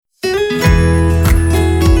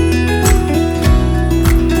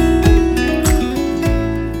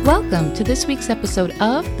this week's episode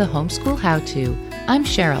of The Homeschool How-To. I'm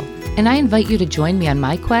Cheryl, and I invite you to join me on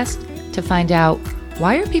my quest to find out,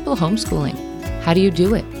 why are people homeschooling? How do you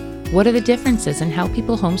do it? What are the differences in how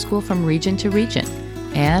people homeschool from region to region?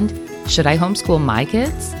 And should I homeschool my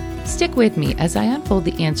kids? Stick with me as I unfold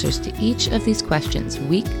the answers to each of these questions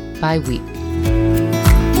week by week.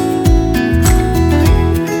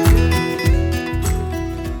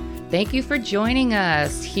 Thank you for joining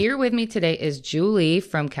us. Here with me today is Julie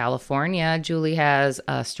from California. Julie has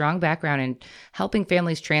a strong background in helping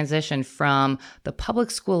families transition from the public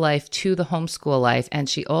school life to the homeschool life, and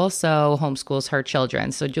she also homeschools her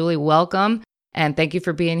children. So Julie, welcome, and thank you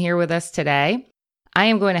for being here with us today. I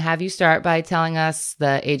am going to have you start by telling us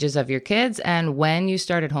the ages of your kids and when you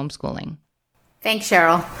started homeschooling. Thanks,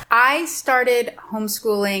 Cheryl. I started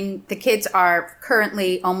homeschooling. The kids are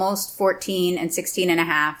currently almost 14 and 16 and a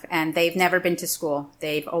half, and they've never been to school.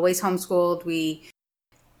 They've always homeschooled. We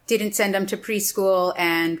didn't send them to preschool,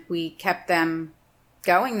 and we kept them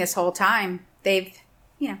going this whole time. They've,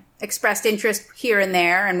 expressed interest here and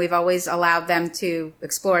there, and we've always allowed them to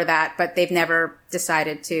explore that, but they've never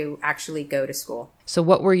decided to actually go to school. So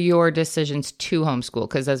what were your decisions to homeschool?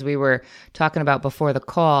 Because as we were talking about before the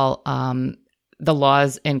call, the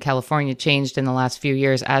laws in California changed in the last few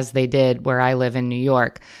years, as they did where I live in New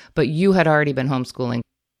York. But you had already been homeschooling.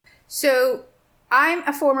 So I'm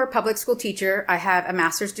a former public school teacher. I have a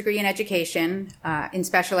master's degree in education, in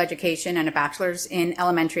special education, and a bachelor's in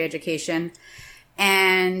elementary education.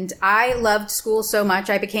 And I loved school so much,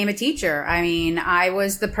 I became a teacher. I mean, I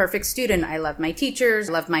was the perfect student. I loved my teachers,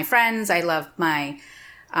 I loved my friends, I loved my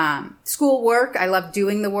school work, I loved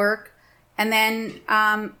doing the work. And then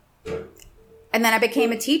I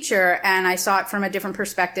became a teacher, and I saw it from a different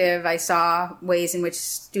perspective. I saw ways in which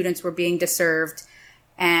students were being deserved,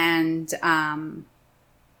 and I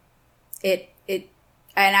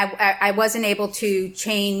wasn't able to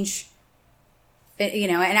change,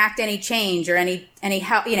 enact any change or any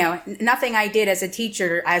help. Nothing I did as a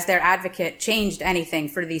teacher, as their advocate, changed anything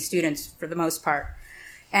for these students for the most part.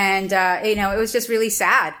 And it was just really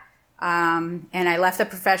sad. And I left the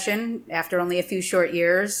profession after only a few short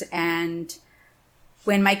years, and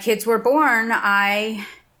when my kids were born, I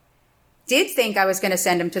did think I was going to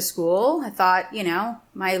send them to school. I thought,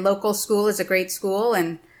 my local school is a great school,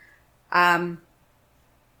 and,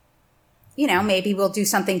 maybe we'll do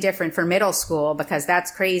something different for middle school, because that's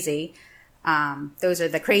crazy. Those are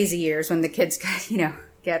the crazy years when the kids,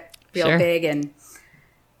 get real Sure. big and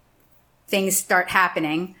things start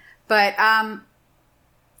happening. But,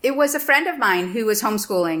 it was a friend of mine who was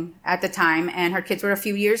homeschooling at the time, and her kids were a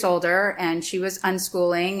few years older, and she was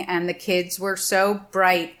unschooling, and the kids were so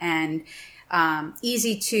bright and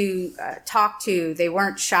easy to talk to. They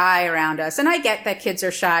weren't shy around us. And I get that kids are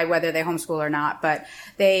shy whether they homeschool or not, but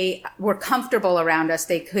they were comfortable around us.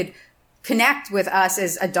 They could connect with us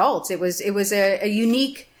as adults. It was a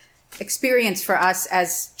unique experience for us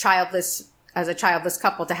as a childless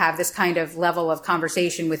couple to have this kind of level of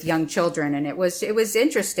conversation with young children. And it was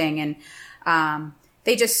interesting. And,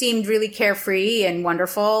 they just seemed really carefree and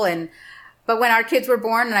wonderful. But when our kids were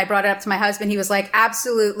born and I brought it up to my husband, he was like,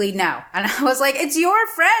 absolutely no. And I was like, it's your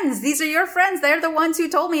friends. These are your friends. They're the ones who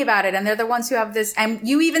told me about it. And they're the ones who have this. And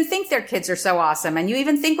you even think their kids are so awesome. And you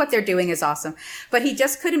even think what they're doing is awesome. But he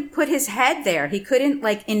just couldn't put his head there. He couldn't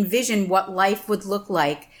envision what life would look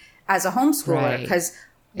like as a homeschooler. Because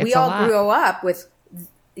we all grew up with,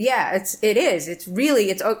 it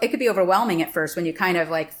could be overwhelming at first when you kind of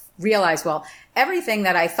realize, well, everything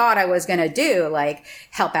that I thought I was going to do, like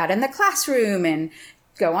help out in the classroom and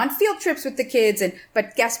go on field trips with the kids.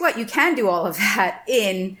 But guess what? You can do all of that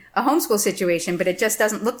in a homeschool situation, but it just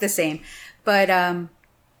doesn't look the same. But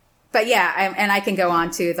yeah, and I can go on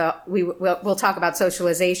to we'll talk about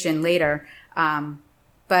socialization later.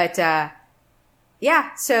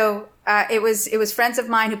 So it was friends of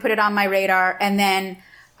mine who put it on my radar. And then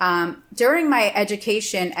during my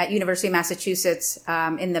education at University of Massachusetts,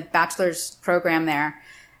 in the bachelor's program there,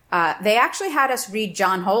 they actually had us read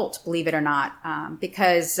John Holt, believe it or not,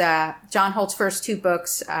 because John Holt's first two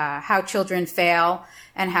books, How Children Fail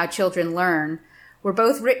and How Children Learn, were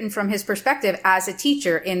both written from his perspective as a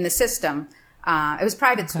teacher in the system. It was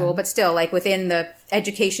private school, but still within the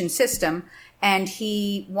education system. And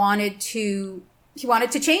he wanted to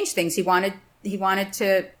change things. He wanted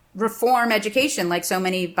to reform education, like so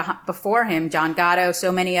many before him, John Gatto,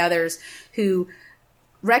 so many others who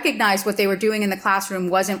recognized what they were doing in the classroom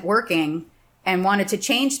wasn't working and wanted to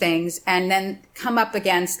change things, and then come up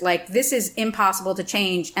against this is impossible to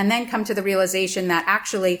change, and then come to the realization that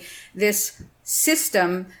actually this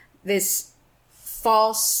system, this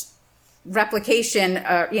false replication,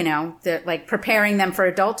 like preparing them for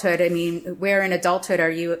adulthood. I mean, where in adulthood are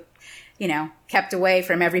you, kept away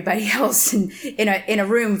from everybody else in a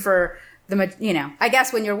room for I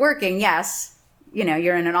guess when you're working, yes,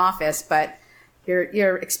 you're in an office, but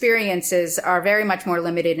your experiences are very much more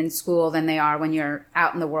limited in school than they are when you're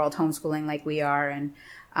out in the world homeschooling like we are. And,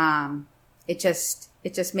 it just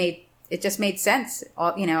made sense.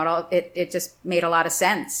 It just made a lot of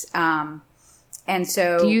sense. And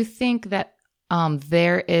so, do you think that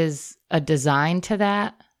there is a design to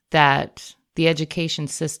that the education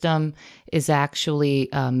system is actually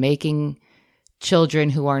making children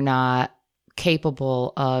who are not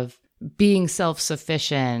capable of being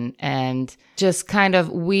self-sufficient and just kind of,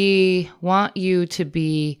 we want you to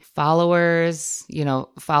be followers,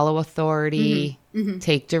 follow authority,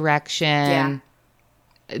 take direction.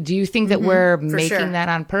 Yeah. Do you think that we're making that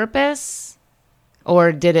on purpose?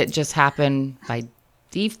 Or did it just happen by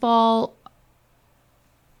default?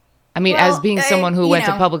 I mean, as being someone who went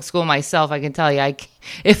to public school myself, I can tell you,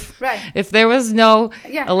 if there was no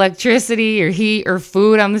electricity or heat or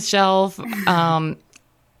food on the shelf,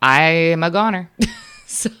 I am a goner.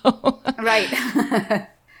 So right.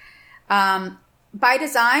 By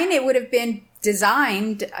design, it would have been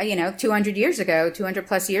designed, 200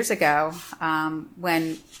 plus years ago,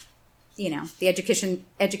 when the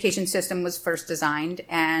education system was first designed,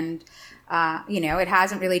 and it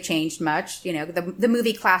hasn't really changed much. The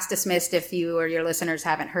movie Class Dismissed, if you or your listeners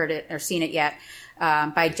haven't heard it or seen it yet,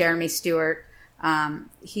 by Jeremy Stewart,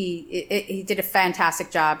 he did a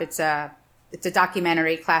fantastic job. It's a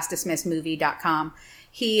documentary, classdismissedmovie.com.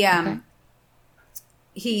 He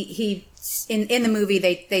in the movie,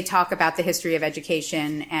 they talk about the history of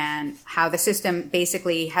education and how the system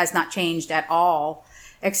basically has not changed at all,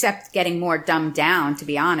 except getting more dumbed down, to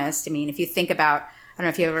be honest. I mean, if you think about, I don't know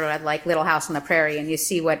if you ever read like Little House on the Prairie, and you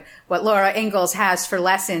see what Laura Ingalls has for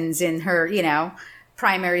lessons in her,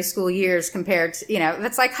 primary school years compared to,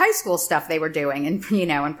 that's like high school stuff they were doing in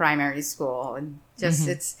primary school. And just,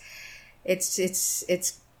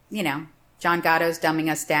 it's John Gatto's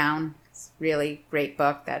Dumbing Us Down. It's a really great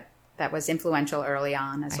book that was influential early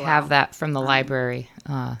on as well. I have that from the library.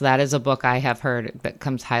 That is a book I have heard that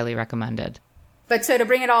comes highly recommended. But so to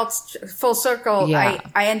bring it all full circle, I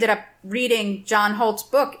ended up reading John Holt's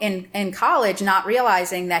book in college, not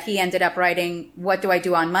realizing that he ended up writing What Do I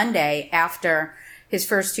Do on Monday after his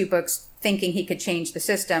first two books, thinking he could change the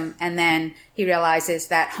system. And then he realizes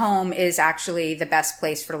that home is actually the best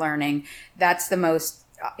place for learning. That's the most,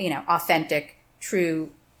 authentic, true,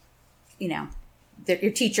 that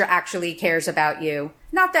your teacher actually cares about you.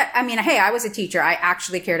 Not that, hey, I was a teacher. I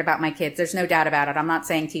actually cared about my kids. There's no doubt about it. I'm not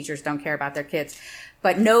saying teachers don't care about their kids,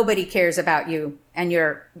 but nobody cares about you and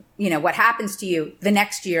what happens to you the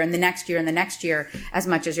next year and the next year and the next year as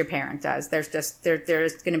much as your parent does. There's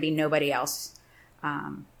going to be nobody else.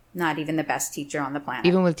 Not even the best teacher on the planet.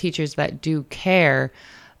 Even with teachers that do care,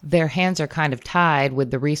 their hands are kind of tied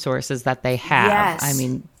with the resources that they have. Yes. I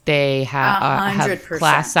mean, they have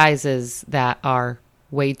class sizes that are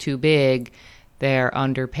way too big. They're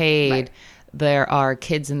underpaid. Right. There are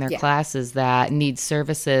kids in their classes that need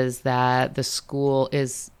services that the school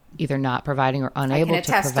is either not providing or unable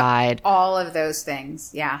to provide. To all of those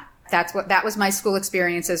things. Yeah. That was my school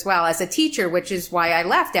experience as well as a teacher, which is why I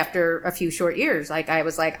left after a few short years. Like I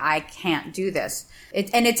was like, I can't do this.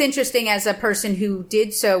 And it's interesting, as a person who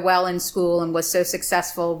did so well in school and was so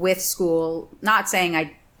successful with school, not saying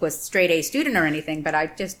I was straight A student or anything, but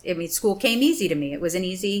school came easy to me. It was an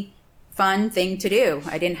easy, fun thing to do.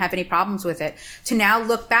 I didn't have any problems with it. To now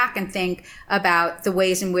look back and think about the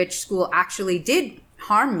ways in which school actually did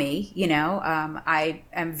harm me. I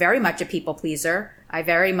am very much a people pleaser. I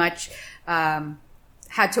very much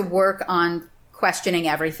had to work on questioning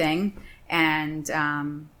everything, and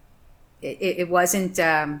it wasn't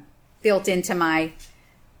built into my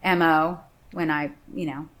MO when I,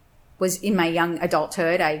 was in my young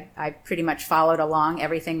adulthood. I pretty much followed along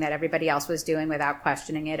everything that everybody else was doing without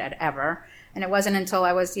questioning it ever. And it wasn't until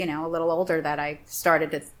I was, a little older that I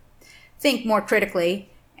started to think more critically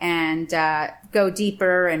and go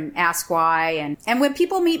deeper and ask why. And when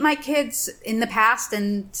people meet my kids in the past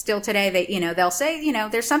and still today, they'll say,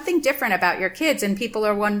 there's something different about your kids. And people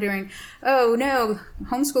are wondering, oh no,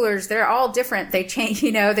 homeschoolers, they're all different. They change,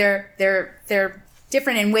 they're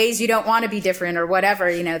different in ways you don't want to be different or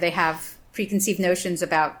whatever. They have preconceived notions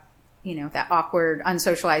about, that awkward,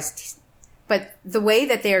 unsocialized. But the way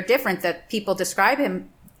that they're different, that people describe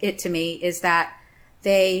it to me, is that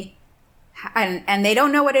and they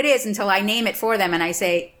don't know what it is until I name it for them. And I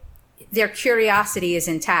say, their curiosity is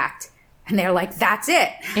intact. And they're like, that's it.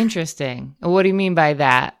 Interesting. What do you mean by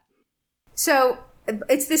that? So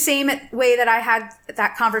it's the same way that I had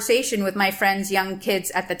that conversation with my friends' young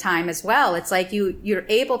kids at the time as well. It's like you're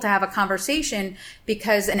able to have a conversation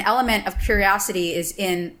because an element of curiosity is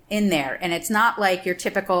in there. And it's not like your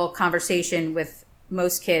typical conversation with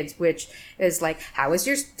most kids, which is like, how was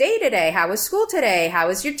your day today? How was school today? How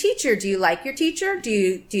was your teacher? Do you like your teacher? Do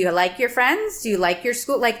you like your friends? Do you like your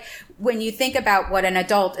school? Like when you think about what an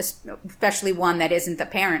adult, especially one that isn't the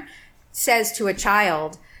parent, says to a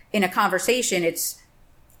child in a conversation, it's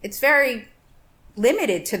very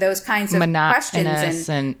limited to those kinds of questions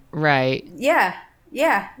and right. Yeah.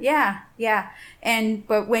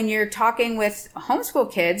 But when you're talking with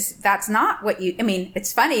homeschool kids, that's not what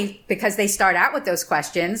it's funny because they start out with those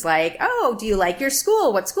questions like, oh, do you like your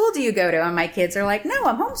school? What school do you go to? And my kids are like, no,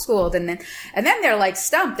 I'm homeschooled. And then they're like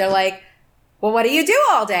stumped. They're like, well, what do you do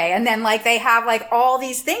all day? And then like they have like all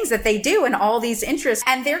these things that they do and all these interests,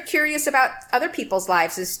 and they're curious about other people's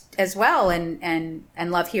lives as well, and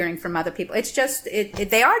love hearing from other people. It's just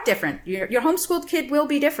they are different. Your homeschooled kid will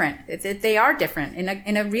be different. They are different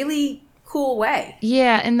in a really cool way.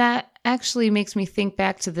 Yeah, and that actually makes me think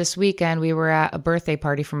back to this weekend. We were at a birthday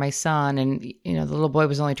party for my son, and the little boy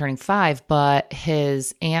was only turning 5, but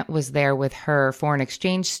his aunt was there with her foreign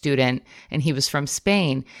exchange student, and he was from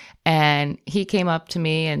Spain. And he came up to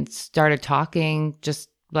me and started talking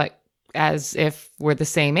just like as if we're the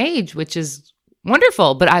same age, which is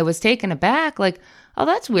wonderful. But I was taken aback, like, oh,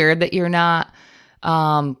 that's weird that you're not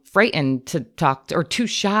frightened to talk or too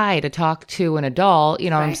shy to talk to an adult.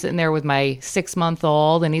 Right. I'm sitting there with my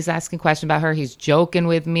 6-month-old and he's asking questions about her. He's joking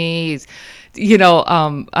with me.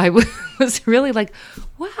 I was really like,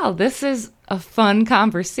 wow, this is a fun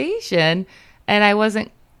conversation. And I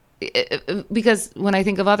wasn't, because when I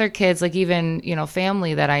think of other kids, like even,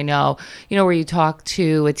 family that I know, where you talk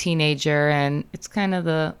to a teenager and it's kind of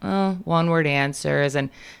the one-word answers,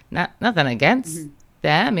 and nothing against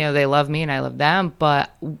them, they love me and I love them.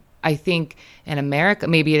 But I think in America,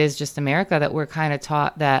 maybe it is just America, that we're kind of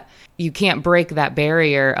taught that you can't break that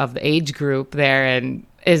barrier of the age group there. And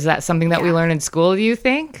is that something that we learn in school, do you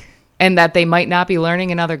think? And that they might not be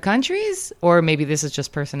learning in other countries? Or maybe this is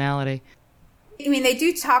just personality? I mean, they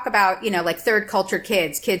do talk about, like third culture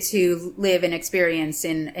kids who live and experience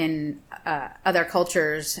in other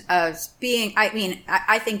cultures as being,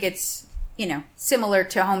 I think it's, similar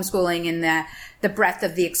to homeschooling in the breadth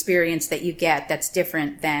of the experience that you get that's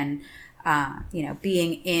different than,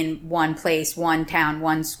 being in one place, one town,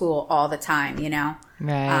 one school all the time,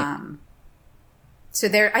 Right. So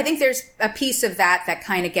I think there's a piece of that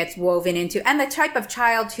kind of gets woven into, and the type of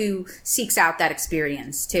child who seeks out that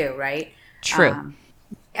experience too, right? True.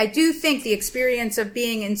 I do think the experience of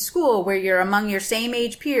being in school where you're among your same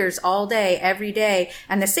age peers all day, every day,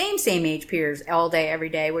 and the same age peers all day, every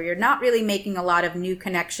day, where you're not really making a lot of new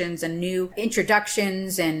connections and new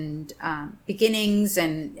introductions and beginnings,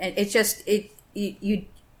 and it's just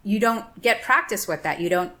you don't get practice with that. You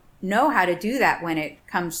don't know how to do that when it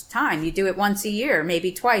comes time. You do it once a year,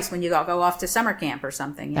 maybe twice when you go off to summer camp or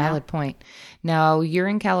something. Valid point. Now, you're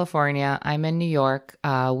in California. I'm in New York.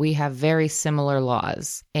 We have very similar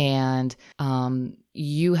laws. And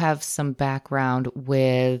you have some background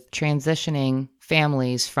with transitioning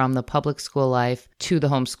families from the public school life to the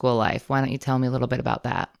homeschool life. Why don't you tell me a little bit about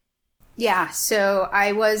that? Yeah, so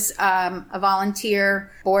I was a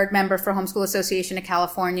volunteer board member for Homeschool Association of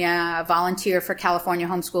California, a volunteer for California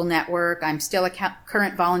Homeschool Network. I'm still a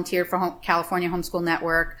current volunteer for California Homeschool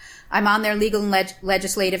Network. I'm on their legal and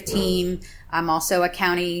legislative team. I'm also a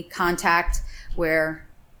county contact where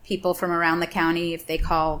people from around the county, if they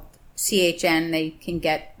call CHN, they can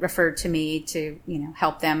get referred to me to,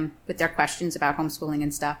 help them with their questions about homeschooling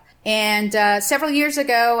and stuff. And several years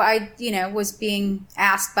ago, I, was being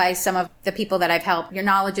asked by some of the people that I've helped, your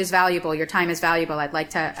knowledge is valuable, your time is valuable. I'd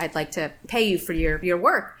like to pay you for your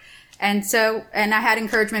work. And I had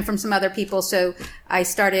encouragement from some other people. So I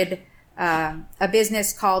started a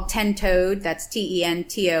business called Tentoad. That's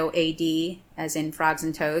TENTOAD, as in frogs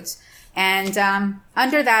and toads. And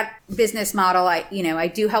under that business model, I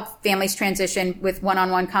do help families transition with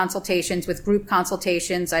one-on-one consultations, with group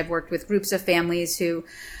consultations. I've worked with groups of families who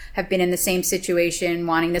have been in the same situation,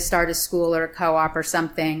 wanting to start a school or a co-op or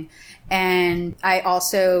something. And I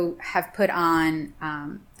also have put on,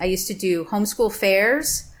 I used to do homeschool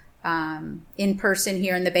fairs in person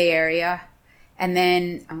here in the Bay Area. And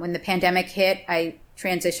then when the pandemic hit, I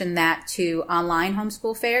transitioned that to online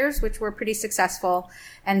homeschool fairs, which were pretty successful.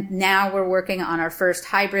 And now we're working on our first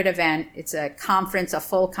hybrid event. It's a conference, a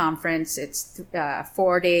full conference. It's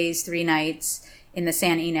 4 days, 3 nights in the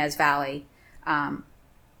San Ynez Valley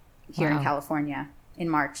here in California in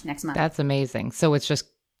March next month. That's amazing. So it's just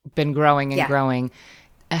been growing and Yeah. growing.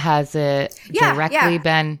 Has it directly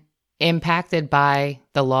been impacted by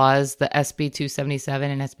the laws, the SB 277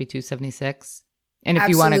 and SB 276? And if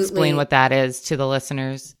you want to explain what that is to the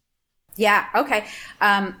listeners. Yeah. Okay.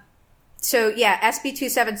 So SB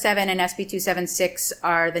 277 and SB 276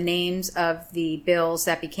 are the names of the bills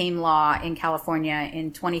that became law in California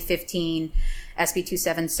in 2015. SB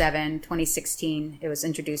 277, 2016. It was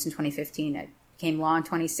introduced in 2015. It became law in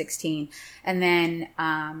 2016. And then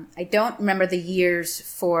I don't remember the years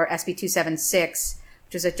for SB 276,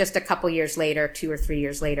 which was just a couple years later, 2 or 3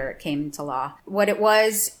 years later, it came into law. What it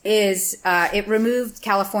was is it removed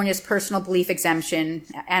California's personal belief exemption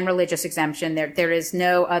and religious exemption. There is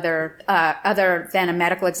no other than a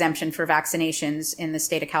medical exemption for vaccinations in the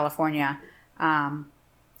state of California.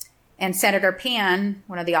 And Senator Pan,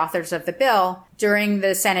 one of the authors of the bill, during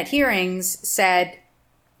the Senate hearings said,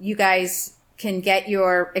 you guys can get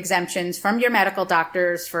your exemptions from your medical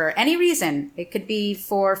doctors for any reason. It could be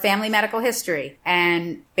for family medical history.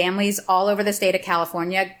 And families all over the state of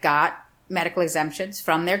California got medical exemptions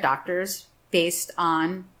from their doctors based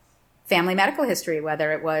on family medical history,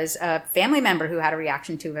 whether it was a family member who had a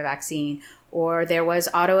reaction to a vaccine, or there was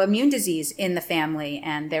autoimmune disease in the family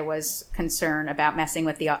and there was concern about messing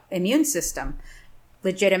with the immune system.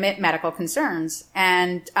 Legitimate medical concerns.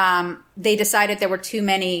 And they decided there were too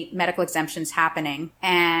many medical exemptions happening.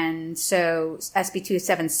 And so SB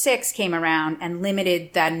 276 came around and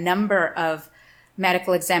limited the number of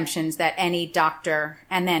medical exemptions that any doctor,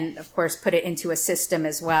 and then, of course, put it into a system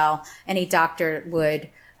as well, any doctor would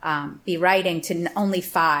be writing to only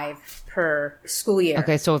 5 per school year.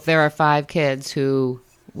 Okay, so if there are 5 kids who...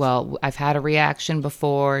 Well, I've had a reaction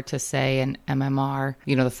before to, say, an MMR,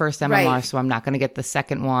 the first MMR, right. So I'm not going to get the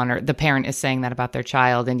second one, or the parent is saying that about their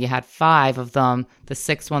child, and you had 5 of them. The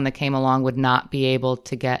 6th one that came along would not be able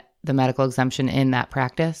to get the medical exemption in that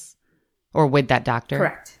practice or with that doctor?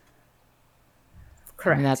 Correct.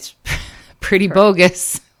 I mean, that's pretty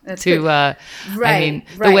bogus. That's to, right, I mean,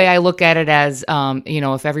 the way I look at it as,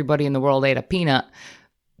 if everybody in the world ate a peanut,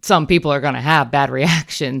 some people are going to have bad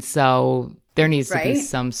reactions. So there needs to be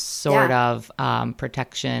some sort of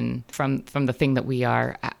protection from the thing that we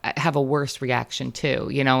have a worse reaction to,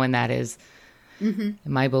 and that is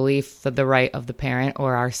my belief that the right of the parent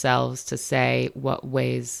or ourselves to say what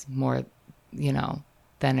weighs more, than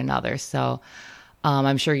another. So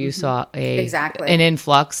I'm sure you saw an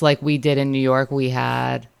influx like we did in New York. We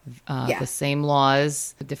had the same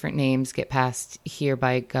laws, different names get passed here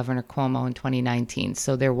by Governor Cuomo in 2019.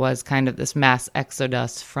 So there was kind of this mass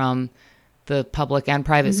exodus from the public and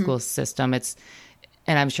private school system.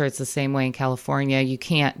 And I'm sure it's the same way in California. You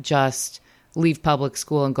can't just leave public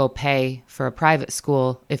school and go pay for a private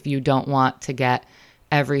school if you don't want to get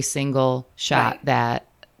every single shot that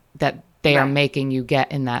they are making you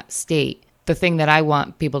get in that state. The thing that I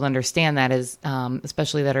want people to understand that is,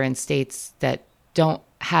 especially that are in states that don't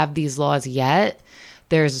have these laws yet,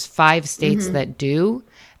 there's 5 states that do,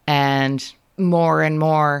 and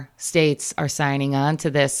more states are signing on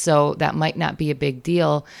to this. So that might not be a big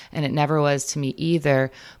deal, and it never was to me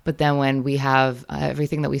either. But then when we have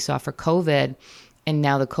everything that we saw for COVID, and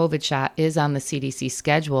now the COVID shot is on the CDC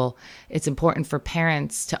schedule, it's important for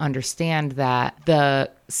parents to understand that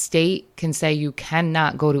the state can say you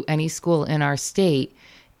cannot go to any school in our state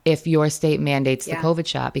if your state mandates the COVID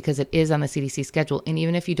shot, because it is on the CDC schedule. And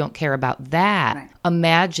even if you don't care about that,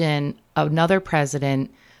 imagine another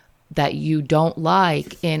president that you don't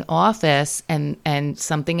like in office and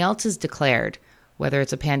something else is declared, whether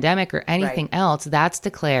it's a pandemic or anything else, that's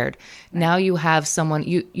declared. Now you have someone,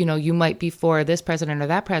 you might be for this president or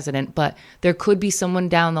that president, but there could be someone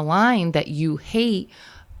down the line that you hate,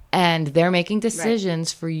 and they're making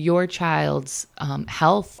decisions for your child's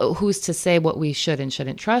health. Who's to say what we should and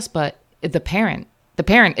shouldn't trust? But the parent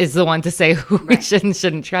is the one to say who we should and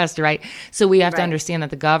shouldn't trust, right? So we have to understand that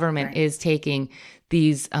the government is taking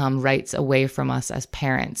these rights away from us as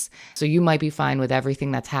parents. So you might be fine with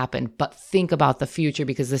everything that's happened, but think about the future,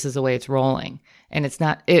 because this is the way it's rolling. And it's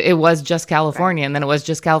not, it was just California, and then it was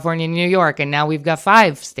just California and New York, and now we've got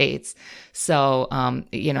 5 states. So,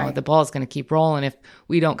 the ball is going to keep rolling if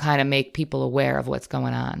we don't kind of make people aware of what's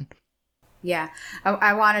going on. Yeah.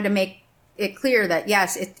 I wanted to make it clear that,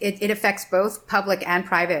 yes, it affects both public and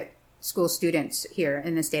private school students here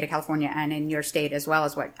in the state of California and in your state as well,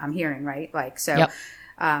 as what I'm hearing, right? A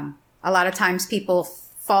lot of times people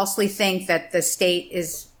falsely think that the state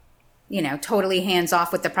is, totally hands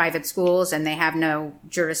off with the private schools and they have no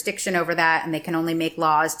jurisdiction over that, and they can only make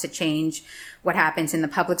laws to change what happens in the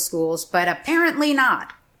public schools, but apparently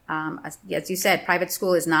not. As you said, private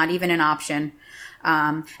school is not even an option.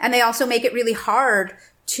 And they also make it really hard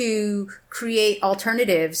to create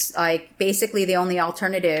alternatives. Like basically the only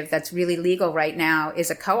alternative that's really legal right now is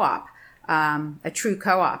a co-op. A true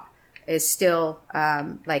co-op is still,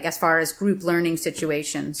 like as far as group learning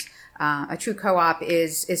situations, a true co-op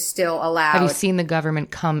is still allowed. Have you seen the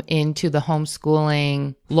government come into the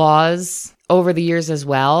homeschooling laws over the years as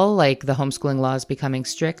well? Like the homeschooling laws becoming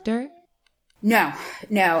stricter? No.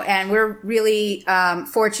 And we're really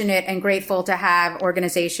fortunate and grateful to have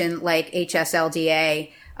organization like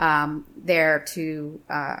HSLDA there to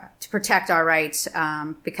protect our rights.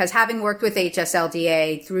 Because having worked with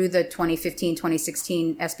HSLDA through the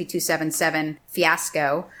 2015-2016 SB 277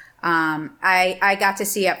 fiasco, I got to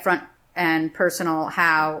see up front and personal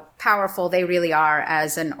how powerful they really are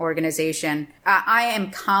as an organization. I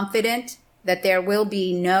am confident that there will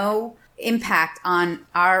be no impact on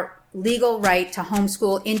our legal right to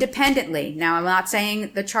homeschool independently. Now, I'm not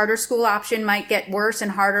saying the charter school option might get worse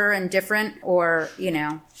and harder and different, or,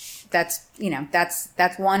 that's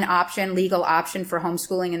one option, legal option for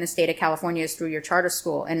homeschooling in the state of California is through your charter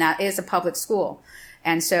school. And that is a public school.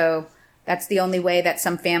 And so that's the only way that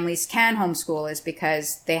some families can homeschool is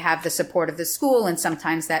because they have the support of the school. And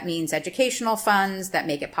sometimes that means educational funds that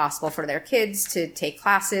make it possible for their kids to take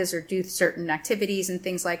classes or do certain activities and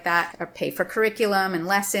things like that, or pay for curriculum and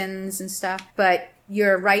lessons and stuff. But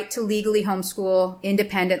your right to legally homeschool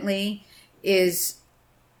independently is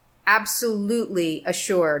absolutely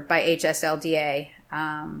assured by HSLDA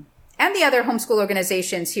and the other homeschool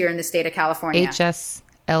organizations here in the state of California.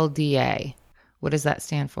 HSLDA. What does that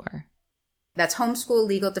stand for? That's Homeschool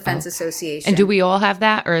Legal Defense Association. And do we all have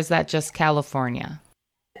that, or is that just California?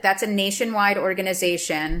 That's a nationwide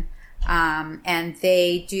organization, and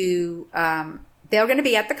they do. They're going to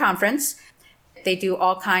be at the conference. They do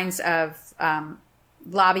all kinds of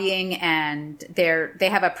lobbying, and they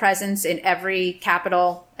have a presence in every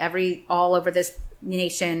capital, all over this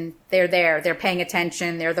nation. They're there. They're paying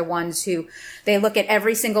attention. They're the ones who they look at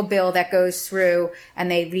every single bill that goes through,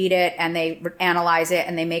 and they read it and they analyze it,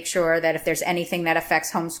 and they make sure that if there's anything that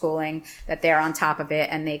affects homeschooling, that they're on top of it,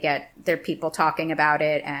 and they get their people talking about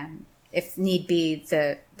it, and if need be,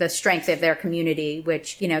 the strength of their community,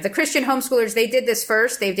 which, the Christian homeschoolers, they did this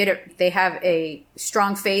first. They have a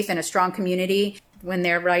strong faith and a strong community when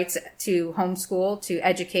their rights to homeschool, to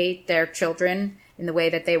educate their children in the way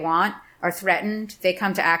that they want, are threatened. They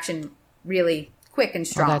come to action really quick and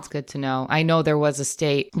strong. Oh, that's good to know. I know there was a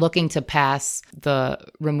state looking to pass the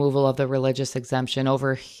removal of the religious exemption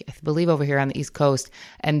I believe over here on the East Coast,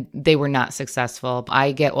 and they were not successful.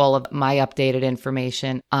 I get all of my updated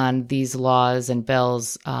information on these laws and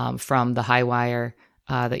bills from the Highwire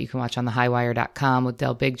that you can watch on thehighwire.com with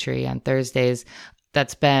Del Bigtree on Thursdays.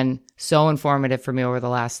 That's been so informative for me over the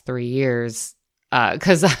last 3 years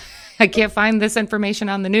because I can't find this information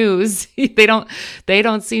on the news. They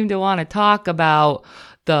don't seem to want to talk about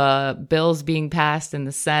the bills being passed in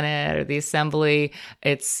the Senate or the Assembly.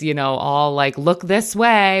 It's, all like, look this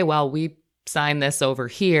way while we sign this over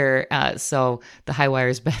here. So the Highwire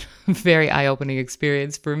has been a very eye-opening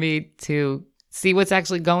experience for me to see what's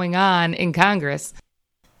actually going on in Congress.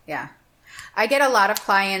 Yeah. I get a lot of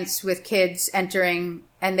clients with kids entering,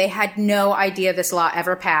 and they had no idea this law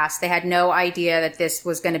ever passed. They had no idea that this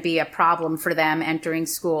was going to be a problem for them entering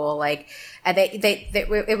school. Like,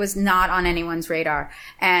 it was not on anyone's radar.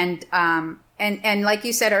 And like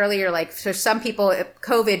you said earlier, like for some people,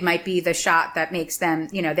 COVID might be the shot that makes them,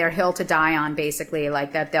 their hill to die on, basically.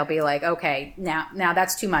 Like that, they'll be like, okay, now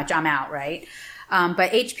that's too much. I'm out, right?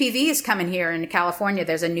 But HPV is coming here in California.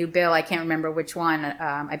 There's a new bill. I can't remember which one.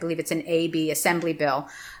 I believe it's an AB assembly bill.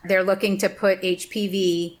 They're looking to put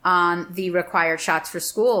HPV on the required shots for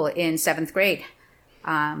school in 7th grade.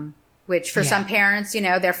 Which for some parents,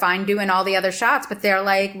 they're fine doing all the other shots, but they're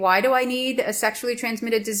like, why do I need a sexually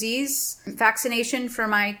transmitted disease vaccination for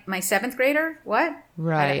my 7th grader? What?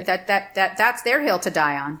 Right. That's their hill to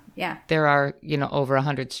die on. Yeah. There are, over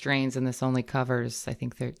 100 strains, and this only covers, I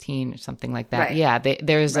think, 13 or something like that. Right. Yeah.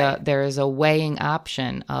 There is a weighing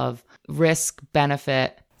option of risk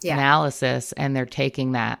benefit analysis, and they're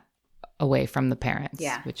taking that away from the parents,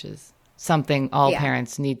 which is something all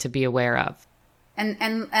parents need to be aware of.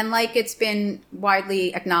 And like it's been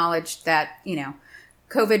widely acknowledged that,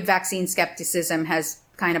 COVID vaccine skepticism has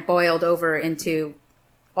kind of boiled over into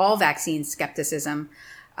all vaccine skepticism.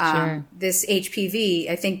 Sure. This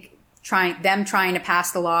HPV, I think trying to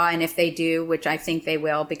pass the law, and if they do, which I think they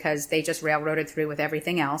will because they just railroaded through with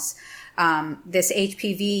everything else, this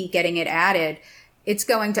HPV getting it added, it's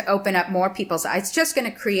going to open up more people's eyes. It's just going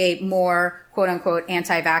to create more quote unquote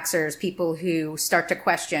anti-vaxxers, people who start to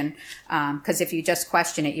question, because if you just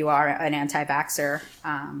question it, you are an anti-vaxxer.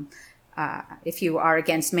 if you are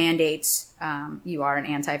against mandates, you are an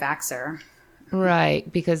anti-vaxxer. Right,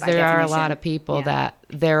 because there are a lot of people that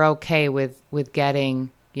they're okay with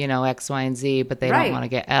getting, X, Y, and Z, but they don't want to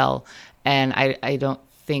get L. And I don't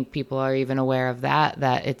think people are even aware of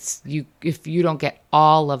that it's if you don't get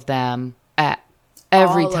all of them at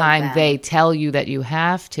every time they tell you that you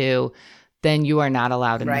have to, then you are not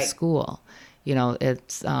allowed in the school.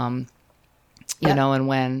 It's, and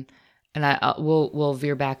we'll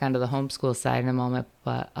veer back onto the homeschool side in a moment.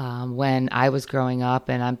 But when I was growing up,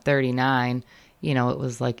 and I'm 39, it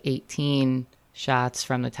was like 18 shots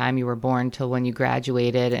from the time you were born till when you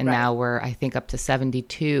graduated. And now we're, I think, up to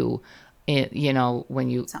 72, when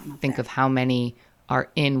you think of how many are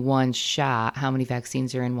in one shot, how many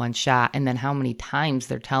vaccines are in one shot, and then how many times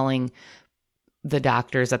they're telling the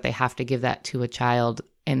doctors that they have to give that to a child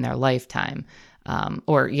in their lifetime,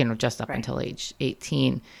 or, just up until age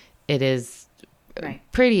 18. It is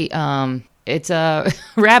pretty, it's a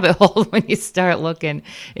rabbit hole when you start looking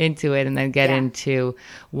into it and then get into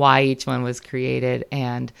why each one was created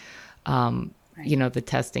and, the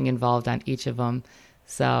testing involved on each of them.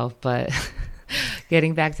 So, but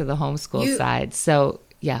getting back to the homeschool side. So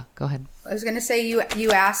yeah, go ahead. I was going to say,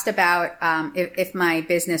 you asked about if my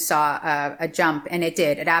business saw a jump, and it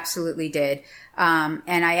did. It absolutely did.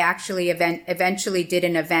 And I actually eventually did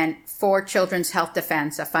an event for Children's Health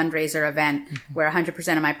Defense, a fundraiser event where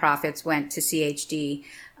 100% of my profits went to CHD,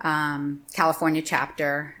 California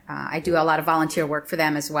chapter. I do a lot of volunteer work for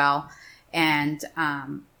them as well. And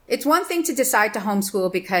it's one thing to decide to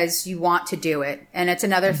homeschool because you want to do it. And it's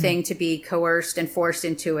another thing to be coerced and forced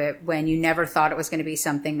into it when you never thought it was going to be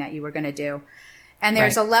something that you were going to do. And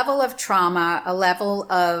there's a level of trauma, a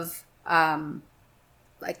level of,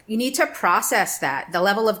 you need to process that, the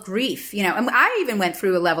level of grief, and I even went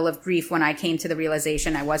through a level of grief when I came to the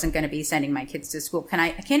realization I wasn't going to be sending my kids to school.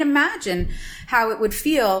 I can't imagine how it would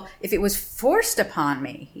feel if it was forced upon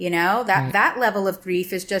me, that level of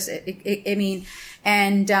grief is just,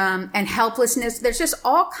 and helplessness. There's just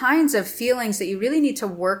all kinds of feelings that you really need to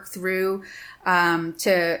work through,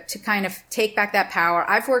 to kind of take back that power.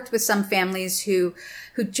 I've worked with some families who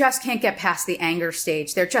just can't get past the anger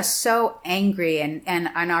stage. They're just so angry. And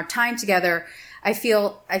on our time together, I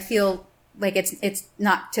feel like it's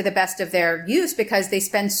not to the best of their use because they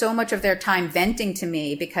spend so much of their time venting to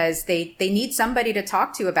me because they need somebody to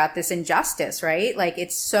talk to about this injustice, right? Like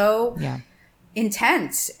it's so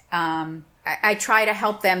intense. I try to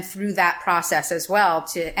help them through that process as well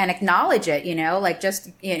and acknowledge it,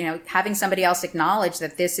 having somebody else acknowledge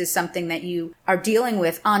that this is something that you are dealing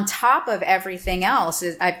with on top of everything else.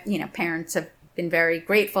 Parents have been very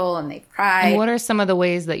grateful and they've cried. And what are some of the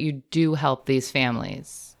ways that you do help these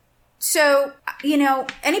families? So,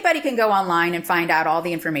 anybody can go online and find out all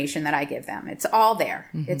the information that I give them. It's all there.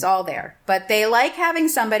 It's all there. But they like having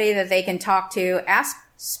somebody that they can talk to, ask,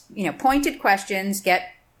 pointed questions,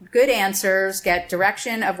 get good answers, get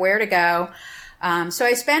direction of where to go. So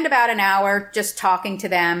I spend about an hour just talking to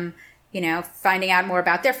them, finding out more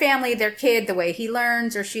about their family, their kid, the way he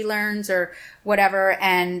learns or she learns or whatever.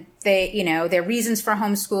 And they, their reasons for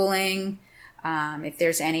homeschooling. If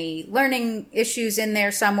there's any learning issues in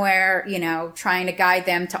there somewhere, trying to guide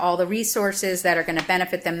them to all the resources that are going to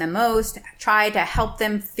benefit them the most, try to help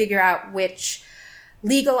them figure out which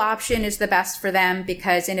legal option is the best for them,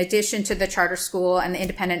 because in addition to the charter school and the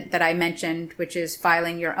independent that I mentioned, which is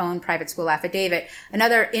filing your own private school affidavit,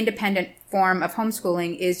 another independent form of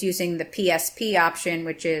homeschooling is using the PSP option,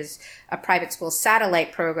 which is a private school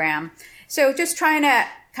satellite program. So just trying to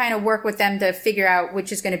kind of work with them to figure out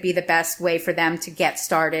which is going to be the best way for them to get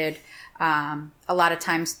started. A lot of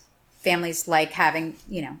times families like having,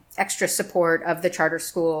 extra support of the charter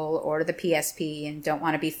school or the PSP and don't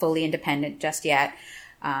want to be fully independent just yet.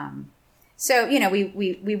 So,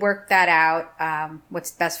 we work that out,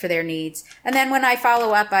 what's best for their needs. And then when I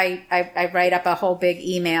follow up, I write up a whole big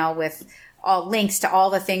email with all links to all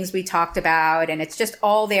the things we talked about. And it's just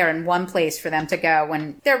all there in one place for them to go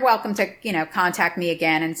when they're welcome to, contact me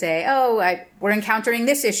again and say, we're encountering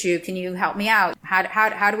this issue. Can you help me out?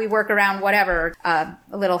 How do we work around whatever? A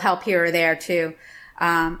little help here or there too.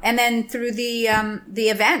 And then through the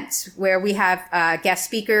events where we have, guest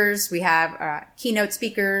speakers, we have, keynote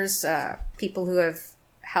speakers, people who have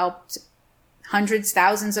helped hundreds,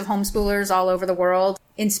 thousands of homeschoolers all over the world,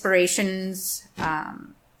 inspirations,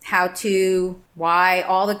 how to, why,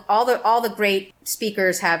 all the great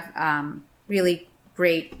speakers have, really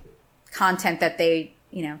great content that they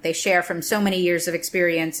share from so many years of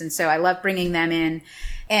experience. And so I love bringing them in.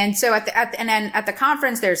 And so at the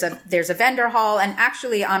conference, there's a vendor hall, and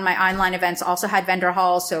actually on my online events also had vendor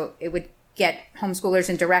halls. So it would get homeschoolers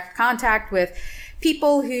in direct contact with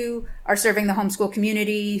people who are serving the homeschool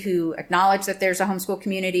community, who acknowledge that there's a homeschool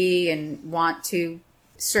community and want to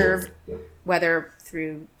serve, whether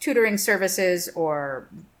through tutoring services or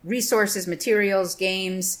resources, materials,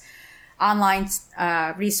 games, online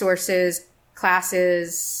resources,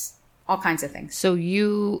 classes, all kinds of things. So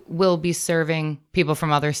you will be serving people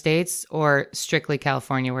from other states or strictly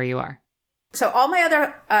California where you are? So all my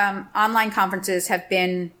other online conferences have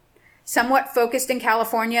been somewhat focused in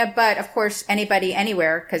California, but of course anybody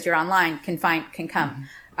anywhere, because you're online, can come.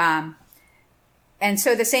 Mm-hmm. And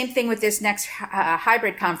so the same thing with this next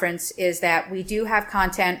hybrid conference is that we do have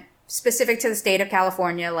content specific to the state of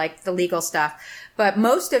California, like the legal stuff, but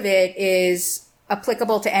most of it is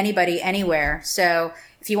applicable to anybody anywhere. So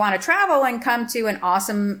if you want to travel and come to an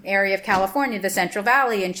awesome area of California, the Central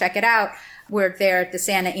Valley, and check it out, we're there at the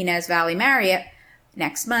Santa Ynez Valley Marriott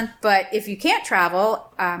next month. But if you can't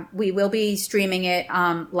travel, we will be streaming it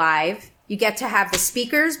live. You get to have the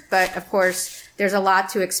speakers, but of course, there's a lot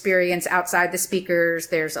to experience outside the speakers.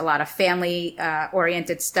 There's a lot of family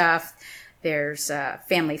oriented stuff. There's a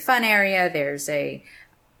family fun area. There's a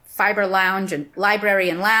fiber lounge and library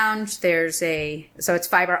and lounge. So it's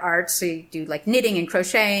fiber arts. So you do like knitting and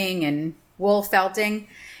crocheting and wool felting.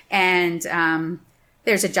 And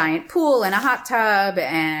there's a giant pool and a hot tub,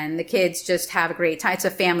 and the kids just have a great time. It's a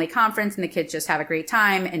family conference, and the kids just have a great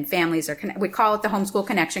time, and families are we call it the Homeschool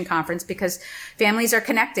Connection Conference because families are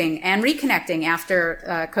connecting and reconnecting after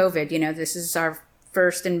COVID. You know, this is our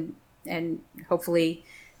first and hopefully,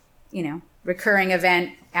 you know, recurring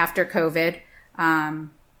event after COVID.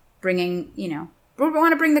 Bringing, you know, we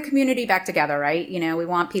want to bring the community back together, right? You know, we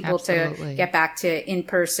want people to get back to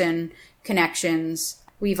in-person connections.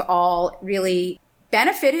 We've all really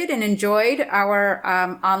benefited and enjoyed our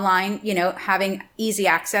online, you know, having easy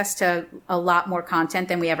access to a lot more content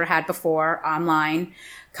than we ever had before, online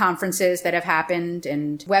conferences that have happened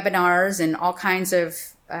and webinars and all kinds of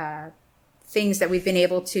things that we've been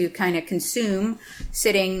able to kind of consume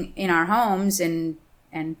sitting in our homes and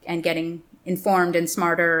getting informed and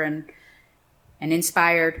smarter and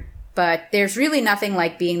inspired. But there's really nothing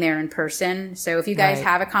like being there in person. So if you guys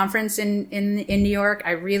have a conference in New York,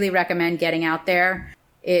 I really recommend getting out there.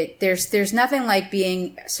 There's nothing like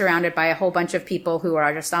being surrounded by a whole bunch of people who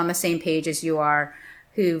are just on the same page as you are,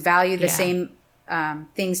 who value the same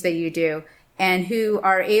things that you do, and who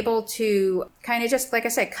are able to kind of just, like I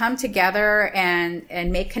said, come together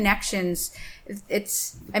and make connections.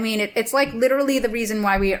 It's like literally the reason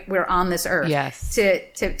why we're on this earth. Yes.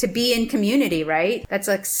 To be in community, right? That's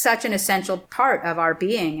like such an essential part of our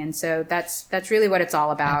being. And so that's really what it's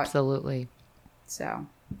all about. Absolutely. So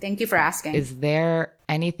thank you for asking. Is there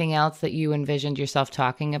anything else that you envisioned yourself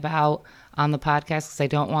talking about on the podcast? Because I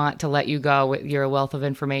don't want to let you go with your wealth of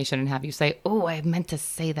information and have you say, oh, I meant to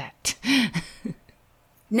say that.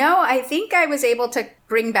 No, I think I was able to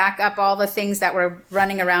bring back up all the things that were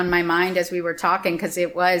running around my mind as we were talking, because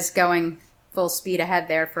it was going full speed ahead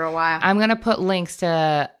there for a while. I'm going to put links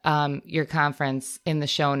to your conference in the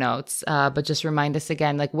show notes, but just remind us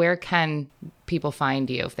again, like, where can people find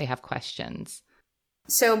you if they have questions?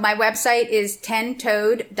 So my website is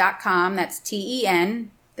tentoad.com. That's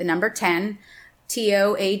TEN, the number 10,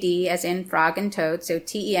 TOAD as in frog and toad. So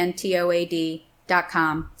TENTOAD.com.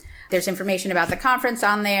 There's information about the conference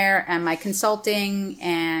on there and my consulting,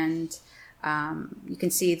 and you can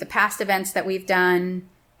see the past events that we've done.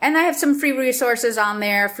 And I have some free resources on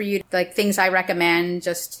there for you, like things I recommend,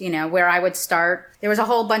 just, you know, where I would start. There was a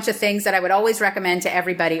whole bunch of things that I would always recommend to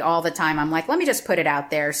everybody all the time. I'm like, let me just put it out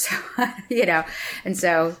there. So, you know, and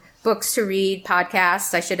so books to read,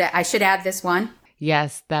 podcasts. I should add this one.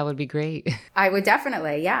 Yes, that would be great. I would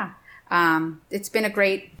definitely. Yeah. It's been a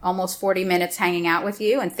great almost 40 minutes hanging out with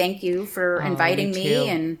you, and thank you for inviting me.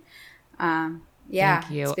 And yeah,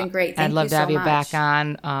 thank you. It's been great. I'd love to have you back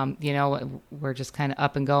on. You know, we're just kind of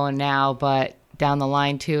up and going now, but down the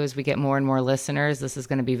line too, as we get more and more listeners, this is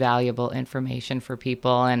going to be valuable information for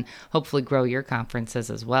people and hopefully grow your conferences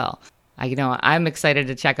as well. I'm excited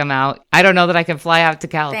to check them out. I don't know that I can fly out to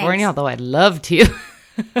California, although I'd love to.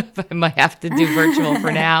 I might have to do virtual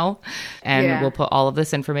for now. And we'll put all of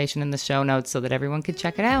this information in the show notes so that everyone can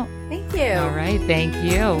check it out. Thank you. All right. Thank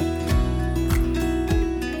you.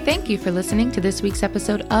 Thank you for listening to this week's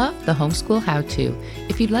episode of The Homeschool How-To.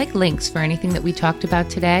 If you'd like links for anything that we talked about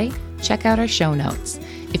today, check out our show notes.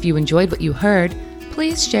 If you enjoyed what you heard,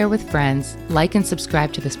 please share with friends, like and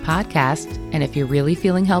subscribe to this podcast. And if you're really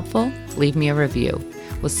feeling helpful, leave me a review.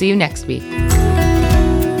 We'll see you next week.